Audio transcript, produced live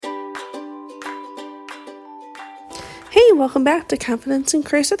Hey, welcome back to Confidence in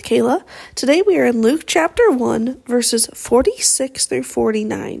Christ with Kayla. Today we are in Luke chapter 1, verses 46 through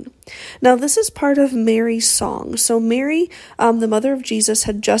 49. Now, this is part of Mary's song. So Mary, the mother of Jesus,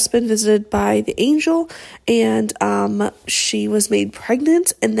 had just been visited by the angel, and she was made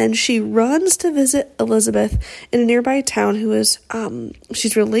pregnant, and then she runs to visit Elizabeth in a nearby town who is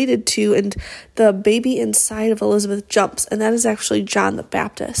she's related to, and the baby inside of Elizabeth jumps, and that is actually John the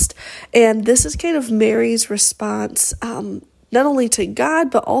Baptist. And this is kind of Mary's response, not only to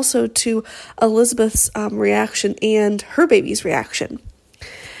God, but also to Elizabeth's reaction and her baby's reaction.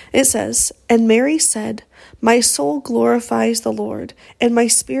 It says, "And Mary said, 'My soul glorifies the Lord, and my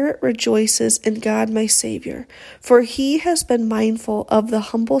spirit rejoices in God my Savior, for he has been mindful of the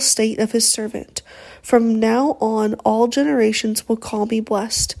humble state of his servant. From now on all generations will call me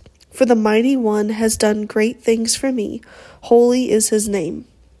blessed, for the Mighty One has done great things for me. Holy is his name.'"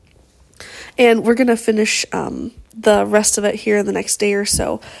 And we're going to finish the rest of it here in the next day or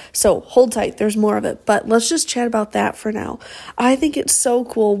so. So hold tight, there's more of it. But let's just chat about that for now. I think it's so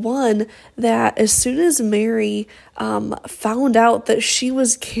cool, one, that as soon as Mary found out that she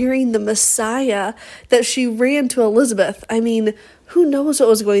was carrying the Messiah, that she ran to Elizabeth. I mean, who knows what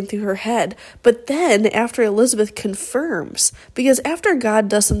was going through her head? But then after Elizabeth confirms, because after God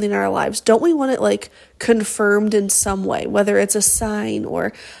does something in our lives, don't we want it confirmed in some way, whether it's a sign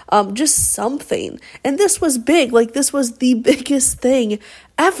or just something? And this was big, this was the biggest thing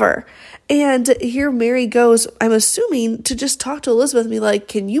ever. And here Mary goes, I'm assuming, to just talk to Elizabeth and be like,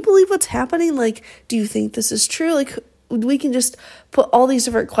 can you believe what's happening? Do you think this is true? We can just put all these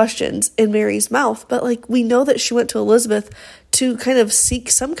different questions in Mary's mouth, but we know that she went to Elizabeth to kind of seek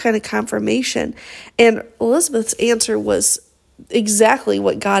some kind of confirmation. And Elizabeth's answer was exactly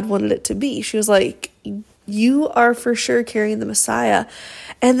what God wanted it to be. She was like, you are for sure carrying the Messiah.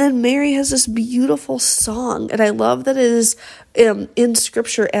 And then Mary has this beautiful song. And I love that it is in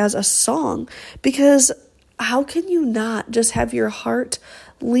scripture as a song, because how can you not just have your heart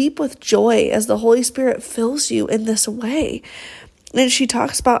leap with joy as the Holy Spirit fills you in this way? And she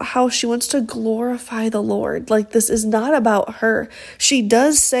talks about how she wants to glorify the Lord. This is not about her. She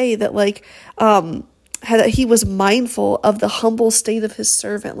does say that that he was mindful of the humble state of his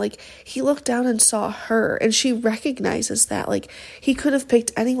servant. He looked down and saw her, and she recognizes that. He could have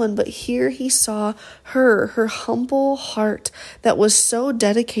picked anyone, but here he saw her humble heart that was so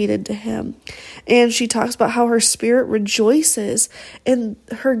dedicated to him. And she talks about how her spirit rejoices in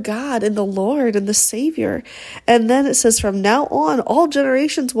her God and the Lord and the Savior. And then it says, from now on, all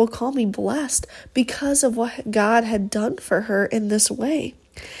generations will call me blessed because of what God had done for her in this way.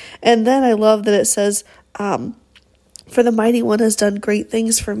 And then I love that it says, for the Mighty One has done great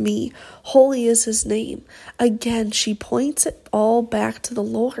things for me. Holy is his name. Again, she points it all back to the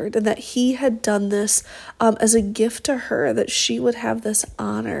Lord, and that he had done this as a gift to her, that she would have this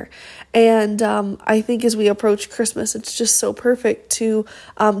honor. And I think as we approach Christmas, it's just so perfect to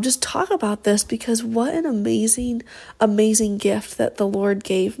just talk about this, because what an amazing, amazing gift that the Lord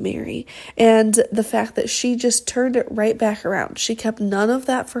gave Mary. And the fact that she just turned it right back around. She kept none of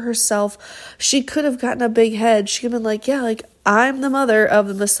that for herself. She could have gotten a big head. She could have been I'm the mother of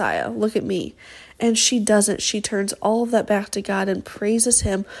the Messiah. Look at me. And she doesn't. She turns all of that back to God and praises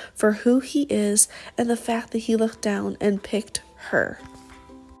him for who he is and the fact that he looked down and picked her.